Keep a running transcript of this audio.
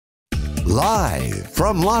Live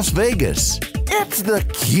from Las Vegas, it's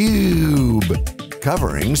theCUBE.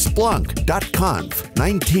 Covering Splunk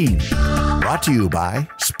conf19. Brought to you by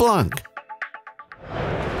Splunk.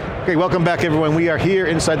 Okay, welcome back everyone. We are here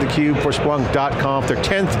inside theCUBE for Splunk conf, their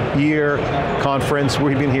 10th year conference.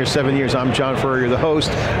 We've been here 7 years. I'm John Furrier, the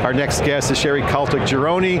host. Our next guest is Sherrie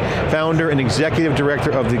Caltagirone, founder and executive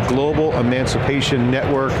director of the Global Emancipation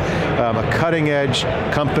Network, a cutting edge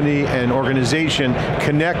company and organization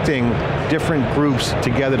connecting different groups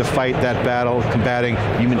together to fight that battle, combating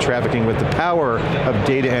human trafficking with the power of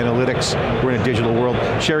data analytics. We're in a digital world.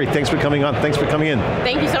 Sherrie, thanks for coming on, thanks for coming in.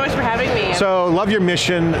 Thank you so much for having me. So, love your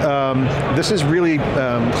mission. This is really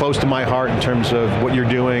close to my heart in terms of what you're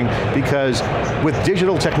doing, because with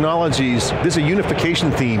digital technologies, there's a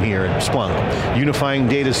unification theme here at Splunk. Unifying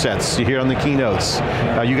data sets, you hear on the keynotes.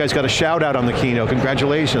 You guys got a shout out on the keynote,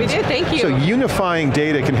 congratulations. We did, thank you. So unifying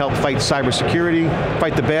data can help fight cybersecurity,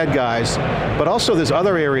 fight the bad guys, but also there's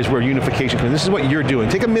other areas where unification can, this is what you're doing.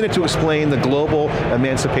 Take a minute to explain the Global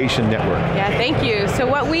Emancipation Network. Yeah, thank you. So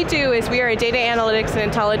what we do is we are a data analytics and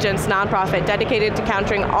intelligence nonprofit dedicated to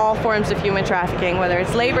countering all forms of human trafficking, whether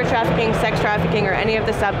it's labor trafficking, sex trafficking, or any of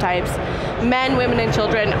the subtypes, men, women, and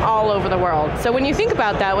children all over the world. So when you think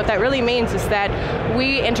about that, what that really means is that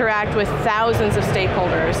we interact with thousands of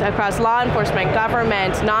stakeholders across law enforcement,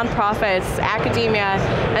 government, nonprofits, academia,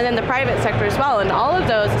 and then the private sector as well, and all of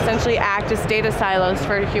those essentially act as data silos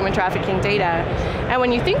for human trafficking data. And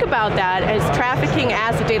when you think about that as trafficking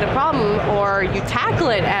as a data problem, or you tackle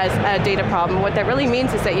it as a data problem, what that really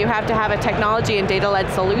means is that you have to have a technology and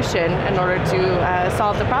data-led solution in order to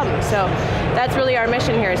solve the problem. So that's really our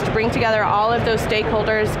mission here, is to bring together all of those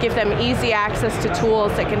stakeholders, give them easy access to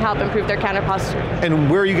tools that can help improve their counter posture. And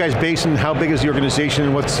where are you guys based, and how big is the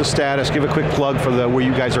organization, what's the status? Give a quick plug for where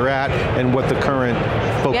you guys are at and what the current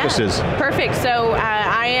focus is. Perfect, so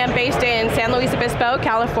I am based in San Luis Obispo,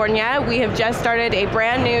 California. We have just started a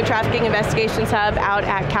brand new trafficking investigations hub out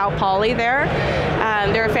at Cal Poly there.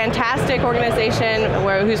 They're a fantastic organization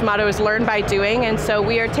whose motto is learn by doing, and so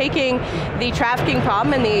we are taking the trafficking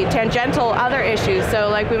problem and the tangential other issues, so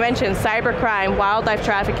like we mentioned, cybercrime, wildlife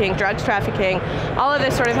trafficking, drugs trafficking, all of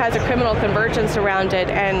this sort of has a criminal convergence around it,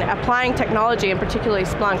 and applying technology, and particularly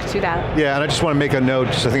Splunk, to that. Yeah, and I just want to make a note,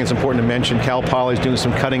 because I think it's important to mention, Cal Poly is doing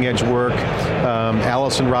some cutting edge work.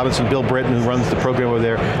 Allison Robinson, Bill Britton, who runs the program over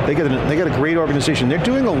there, they got a great organization. They're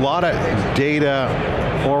doing a lot of data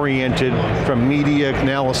oriented, from media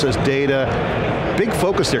analysis, data, big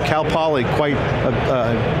focus there. Cal Poly, quite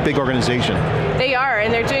a big organization. They are,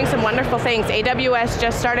 and they're doing some wonderful things. AWS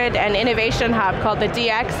just started an innovation hub called the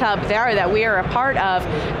DX Hub there that we are a part of,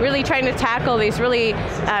 really trying to tackle these really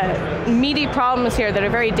meaty problems here that are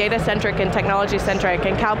very data-centric and technology-centric,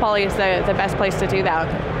 and Cal Poly is the best place to do that.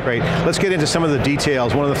 Great, let's get into some of the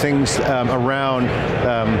details. One of the things around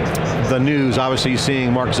the news, obviously you're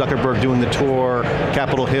seeing Mark Zuckerberg doing the tour,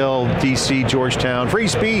 Capitol Hill, DC, Georgetown, free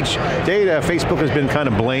speech, data. Facebook has been kind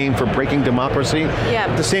of blamed for breaking democracy. Yeah.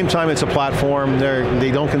 At the same time, it's a platform.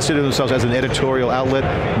 They don't consider themselves as an editorial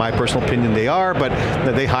outlet. My personal opinion, they are, but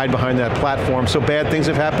they hide behind that platform. So bad things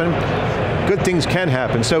have happened. Good things can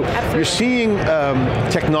happen. So absolutely. You're seeing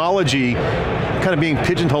technology kind of being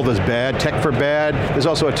pigeonholed as bad, tech for bad. There's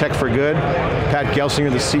also a tech for good. Pat Gelsinger,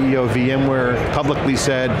 the CEO of VMware, publicly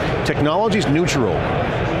said, technology's neutral.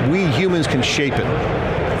 We humans can shape it.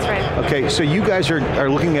 That's right. Okay, so you guys are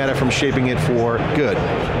looking at it from shaping it for good.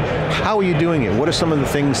 How are you doing it? What are some of the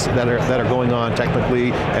things that are going on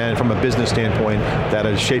technically and from a business standpoint that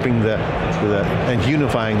is shaping and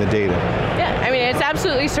unifying the data? Yeah, I mean, it's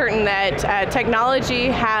absolutely certain that technology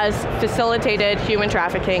has facilitated human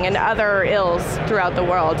trafficking and other ills throughout the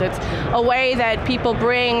world. It's a way that people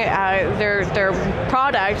bring their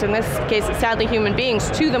product, in this case sadly human beings,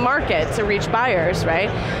 to the market to reach buyers, right?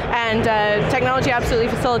 And technology absolutely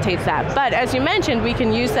facilitates that. But as you mentioned, we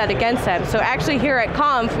can use that against them. So actually here at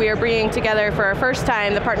Conf, we are bringing together for our first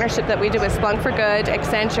time the partnership that we did with Splunk for Good,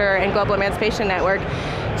 Accenture, and Global Emancipation Network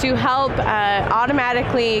to help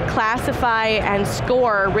automatically classify and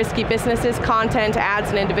score risky businesses, content, ads,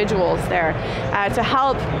 and individuals there to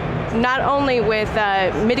help not only with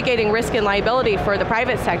mitigating risk and liability for the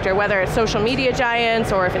private sector, whether it's social media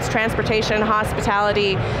giants or if it's transportation,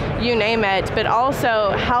 hospitality, you name it, but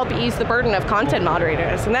also help ease the burden of content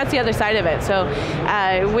moderators, and that's the other side of it. So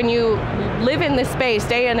when you live in this space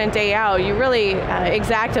day in and day out, you really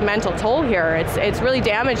exact a mental toll here. It's really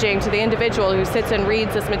damaging to the individual who sits and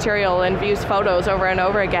reads this material and views photos over and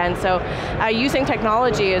over again. So using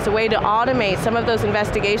technology as a way to automate some of those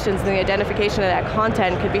investigations and the identification of that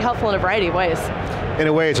content could be helpful powerful in a variety of ways. In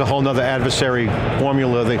a way, it's a whole nother adversary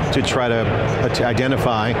formula to try to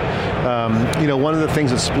identify. One of the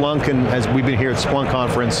things that Splunk, and as we've been here at Splunk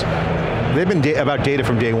conference, they've been about data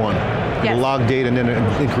from day one. Yes. Log data, and then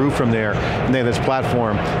it grew from there, and they have this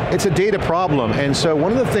platform. It's a data problem, and so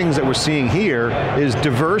one of the things that we're seeing here is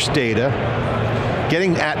diverse data.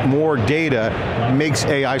 Getting at more data makes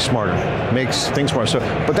AI smarter, makes things smarter.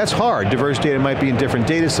 But that's hard. Diverse data might be in different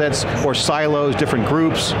data sets or silos, different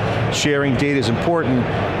groups. Sharing data is important.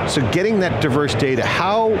 So getting that diverse data,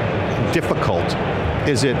 how difficult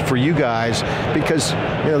is it for you guys? Because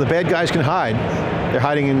the bad guys can hide. They're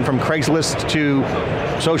hiding from Craigslist to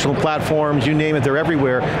social platforms, you name it, they're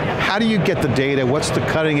everywhere. How do you get the data? What's the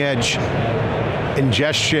cutting edge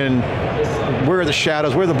ingestion? Where are the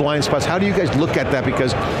shadows? Where are the blind spots? How do you guys look at that?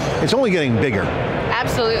 Because it's only getting bigger.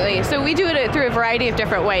 Absolutely, so we do it through a variety of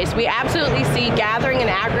different ways. We absolutely see gathering and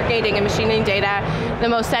aggregating and machining data the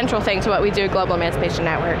most central thing to what we do at Global Emancipation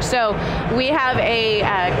Network. So we have a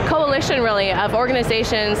coalition really of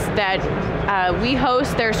organizations that we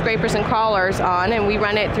host their scrapers and crawlers on, and we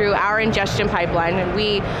run it through our ingestion pipeline, and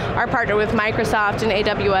we are partnered with Microsoft and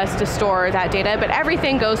AWS to store that data, but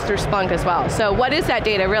everything goes through Splunk as well. So what is that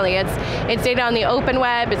data really? It's data on the open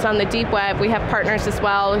web, it's on the deep web. We have partners as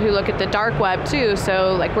well who look at the dark web too,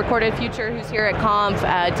 so like Recorded Future, who's here at Conf,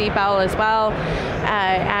 DeepL as well,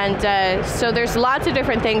 so there's lots of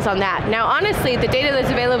different things on that. Now honestly, the data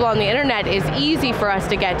that's available on the internet is easy for us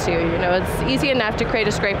to get to. It's easy enough to create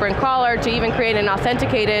a scraper and crawler, to even create an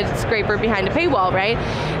authenticated scraper behind a paywall, right?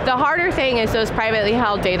 The harder thing is those privately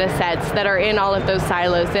held data sets that are in all of those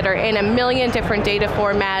silos, that are in a million different data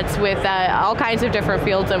formats with all kinds of different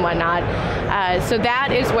fields and whatnot. So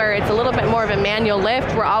that is where it's a little bit more of a manual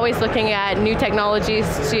lift. We're always looking at new technologies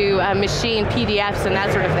to machine PDFs and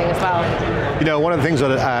that sort of thing as well. One of the things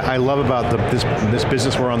that I love about this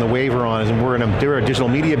business we're on the wave we're on is, and we're in a digital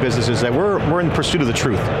media business, is that we're in pursuit of the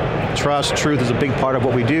truth. Trust, truth is a big part of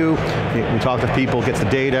what we do. We talk to people, get the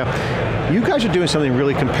data. You guys are doing something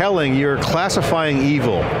really compelling. You're classifying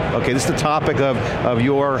evil. Okay, this is the topic of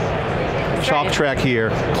your chalk track here.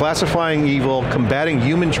 Classifying evil, combating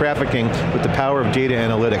human trafficking with the power of data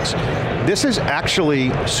analytics. This is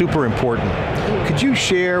actually super important. Could you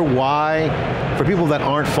share why, for people that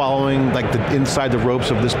aren't following like the inside the ropes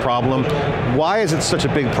of this problem, why is it such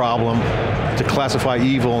a big problem to classify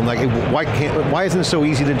evil, and like why isn't it so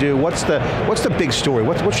easy to do? What's the big story?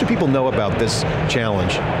 What should people know about this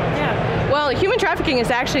challenge? Well, human trafficking is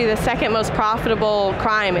actually the second most profitable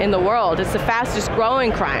crime in the world. It's the fastest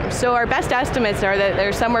growing crime. So our best estimates are that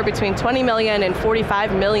there's somewhere between 20 million and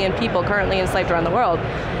 45 million people currently enslaved around the world.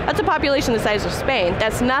 That's a population the size of Spain.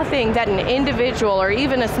 That's nothing that an individual or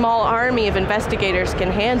even a small army of investigators can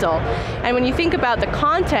handle. And when you think about the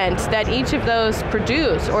content that each of those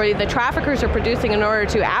produce, or the traffickers are producing in order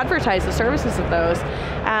to advertise the services of those,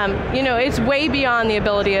 it's way beyond the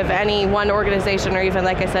ability of any one organization, or even,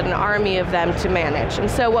 like I said, an army of them to manage. And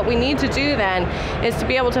so what we need to do then is to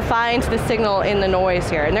be able to find the signal in the noise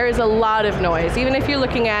here. And there is a lot of noise. Even if you're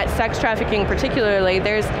looking at sex trafficking particularly,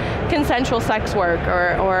 there's consensual sex work,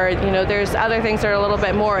 or there's other things that are a little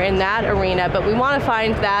bit more in that arena, but we want to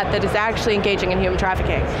find that is actually engaging in human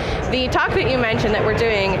trafficking. The talk that you mentioned that we're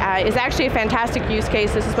doing is actually a fantastic use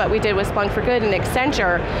case. This is what we did with Splunk for Good and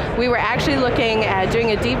Accenture. We were actually looking at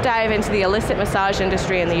doing a deep dive into the illicit massage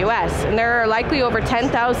industry in the US, and there are likely over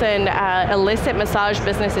 10,000 illicit massage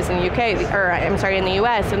businesses in the in the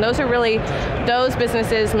US, and those are really those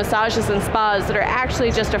businesses, massages and spas, that are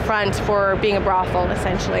actually just a front for being a brothel,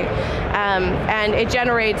 essentially. And it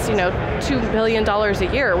generates, $2 billion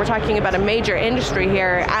a year. We're talking about a major industry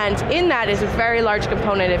here, and in that is a very large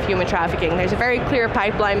component of human trafficking. There's a very clear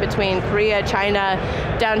pipeline between Korea, China,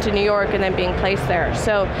 down to New York, and then being placed there.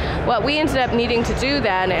 So what we ended up needing to do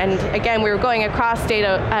then, and again, we were going across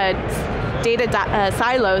data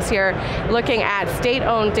silos here, looking at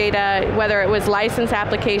state-owned data, whether it was license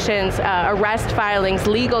applications, arrest filings,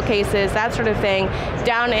 legal cases, that sort of thing,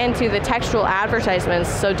 down into the textual advertisements,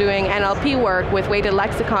 so doing NLP work with weighted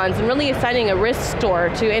lexicons, and really assigning a risk score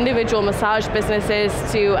to individual massage businesses,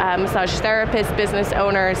 to massage therapists, business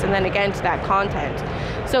owners, and then again to that content.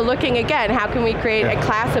 So looking again, how can we create a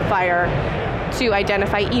classifier to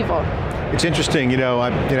identify evil? It's interesting,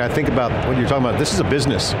 I think about what you're talking about. This is a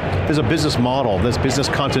business. There's a business model, there's business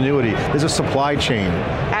continuity, there's a supply chain.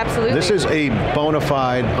 Absolutely. This is a bona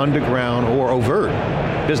fide, underground, or overt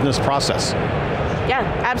business process. Yeah,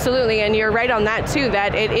 absolutely, and you're right on that too,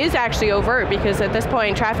 that it is actually overt, because at this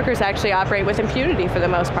point, traffickers actually operate with impunity for the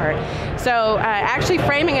most part. So actually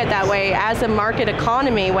framing it that way as a market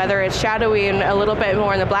economy, whether it's shadowy and a little bit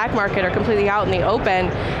more in the black market or completely out in the open,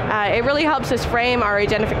 it really helps us frame our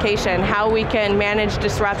identification, how we can manage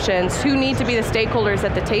disruptions, who need to be the stakeholders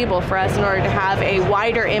at the table for us in order to have a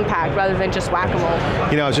wider impact rather than just whack-a-mole.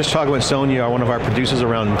 You know, I was just talking with Sonia, one of our producers,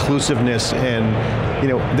 around inclusiveness,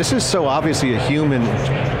 and this is so obviously a human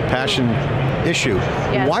passion issue.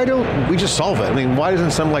 Yes. Why don't we just solve it? I mean, why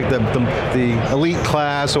doesn't some like the elite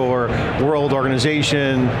class or world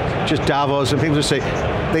organization, just Davos, and people just say,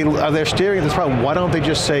 they're staring at this problem, why don't they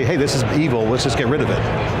just say, hey, this is evil, let's just get rid of it?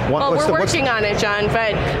 Well, we're working on it, John,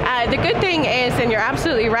 but the good thing is, and you're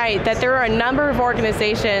absolutely right, that there are a number of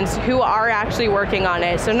organizations who are actually working on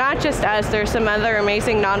it. So not just us, there's some other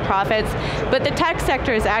amazing nonprofits, but the tech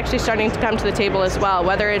sector is actually starting to come to the table as well,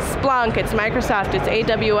 whether it's Splunk, it's Microsoft, it's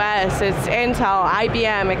AWS, it's Intel,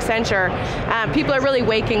 IBM, Accenture. People are really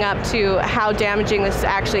waking up to how damaging this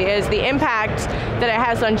actually is, the impact that it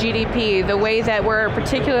has on GDP, the way that we're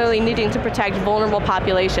particularly needing to protect vulnerable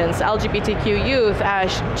populations, LGBTQ youth,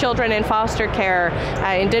 children in foster care,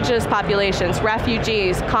 indigenous populations,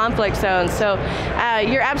 refugees, conflict zones. So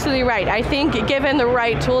you're absolutely right. I think given the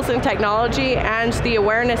right tools and technology and the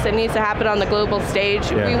awareness that needs to happen on the global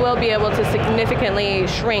stage, we will be able to significantly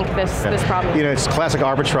shrink this problem. You know, it's classic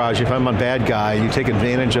arbitrage. If I'm a bad guy, you take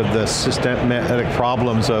advantage of the systematic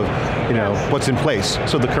problems of what's in place.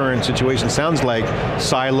 So the current situation sounds like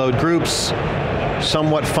siloed groups,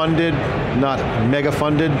 somewhat funded, not mega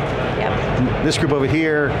funded. Yep. This group over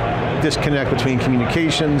here, disconnect between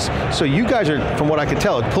communications. So you guys are, from what I can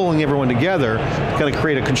tell, pulling everyone together to kind of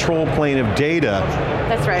create a control plane of data.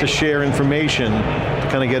 That's right. To share information, to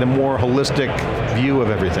kind of get a more holistic view of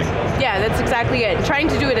everything. Yeah, that's exactly it. Trying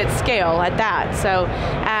to do it at scale, at that. So,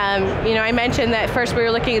 I mentioned that first we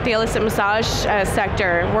were looking at the illicit massage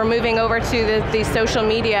sector. We're moving over to the social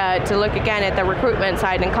media to look again at the recruitment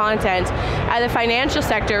side and content. The financial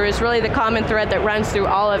sector is really the common thread that runs through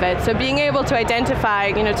all of it. So being able to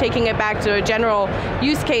identify, taking it back to a general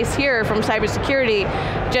use case here from cybersecurity,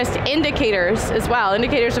 just indicators as well,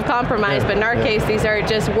 indicators of compromise, but in our case, these are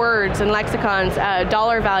just words and lexicons,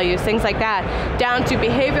 dollar values, things like that, down to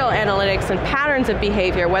behavioral analytics and patterns of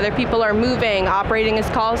behavior, whether people are moving, operating as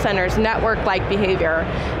call centers, network-like behavior,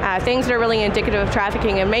 things that are really indicative of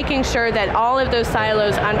trafficking, and making sure that all of those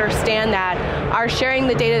silos understand that, are sharing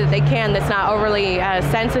the data that they can that's not overly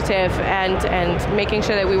sensitive, and making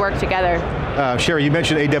sure that we work together. Sherrie, you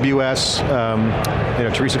mentioned AWS,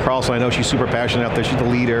 Teresa Carlson, I know she's super passionate out there, she's the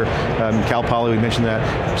leader, Cal Poly, we mentioned that.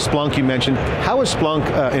 Splunk, you mentioned. How is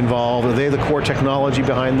Splunk involved? Are they the core technology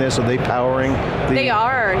behind this? Are they powering? They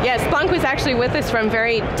are, yes. Splunk was actually with us from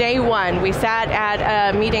very day one. We sat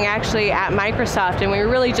at a meeting actually at Microsoft, and we were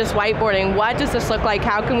really just whiteboarding, what does this look like?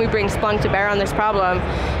 How can we bring Splunk to bear on this problem?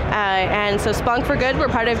 And so Splunk for Good, we're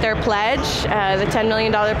part of their pledge, the $10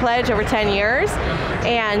 million pledge over 10 years,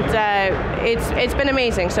 and it's been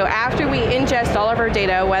amazing. So after we ingest all of our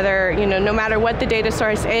data, whether, no matter what the data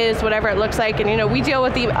source is, whatever it looks like, and we deal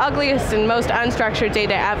with the ugliest and most unstructured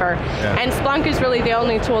data ever. Yeah. And Splunk is really the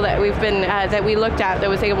only tool that we've been, that we looked at that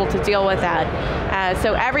was able to deal with that.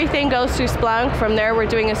 So everything goes through Splunk. From there, we're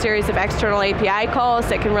doing a series of external API calls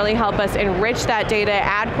that can really help us enrich that data,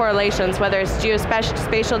 add correlations, whether it's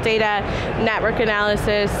geospatial data, network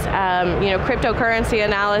analysis, cryptocurrency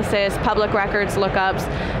analysis, public records lookups,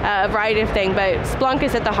 a variety of things, but Splunk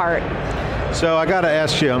is at the heart. So I got to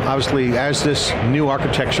ask you, obviously, as this new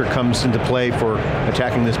architecture comes into play for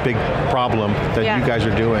attacking this big problem that you guys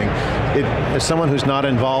are doing, as someone who's not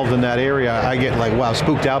involved in that area, I get like, wow,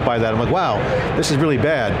 spooked out by that. I'm like, wow, this is really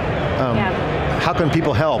bad. How can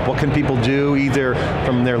people help? What can people do, either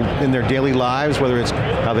from in their daily lives, whether it's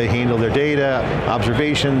how they handle their data,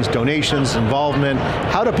 observations, donations, involvement?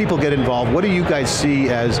 How do people get involved? What do you guys see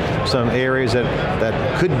as some areas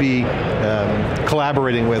that could be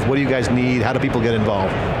collaborating with? What do you guys need? How do people get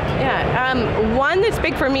involved? Yeah, one that's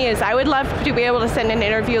big for me is I would love to be able to send an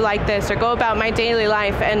interview like this or go about my daily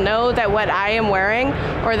life and know that what I am wearing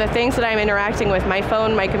or the things that I'm interacting with, my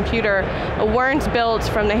phone, my computer, weren't built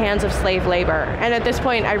from the hands of slave labor. And at this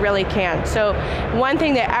point, I really can't. So one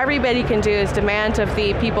thing that everybody can do is demand of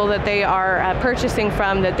the people that they are purchasing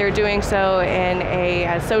from that they're doing so in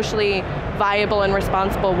a socially viable and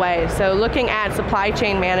responsible way. So looking at supply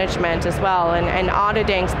chain management as well, and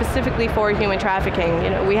auditing specifically for human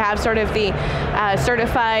trafficking. We have sort of the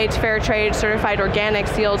certified fair trade, certified organic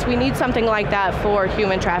seals. We need something like that for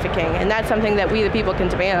human trafficking, and that's something that we the people can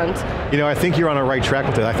demand. I think you're on a right track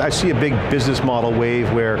with it. I see a big business model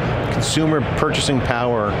wave where consumer purchasing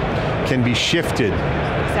power can be shifted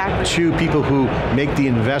to people who make the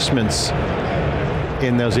investments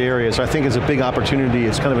in those areas. I think it's a big opportunity.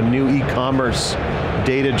 It's kind of a new e-commerce,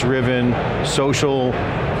 data-driven, social,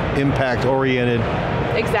 impact-oriented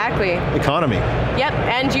economy. Yep,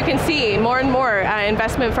 and you can see more and more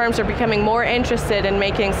investment firms are becoming more interested in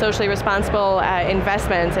making socially responsible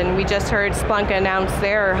investments, and we just heard Splunk announce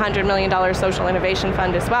their $100 million social innovation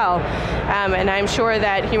fund as well, and I'm sure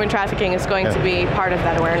that human trafficking is going to be part of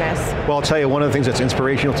that awareness. Well, I'll tell you, one of the things that's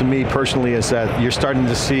inspirational to me personally is that you're starting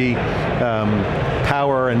to see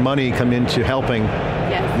power and money come into helping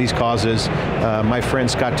these causes. My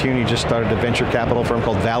friend Scott Tierney just started a venture capital firm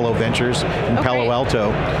called Valo Ventures in Palo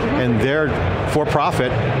Alto, and they're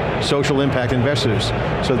for-profit social impact investors.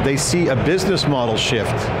 So they see a business model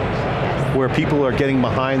shift where people are getting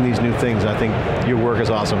behind these new things. I think your work is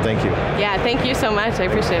awesome, thank you. Yeah, thank you so much, I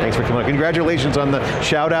appreciate it. Thanks for coming on. Congratulations on the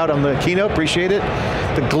shout out on the keynote, appreciate it.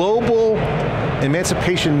 The Global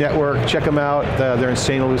Emancipation Network, check them out. They're in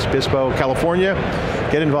San Luis Obispo, California.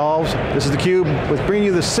 Get involved. This is theCUBE with bringing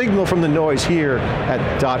you the signal from the noise here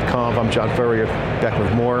at .conf. I'm John Furrier, back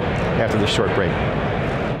with more after this short break.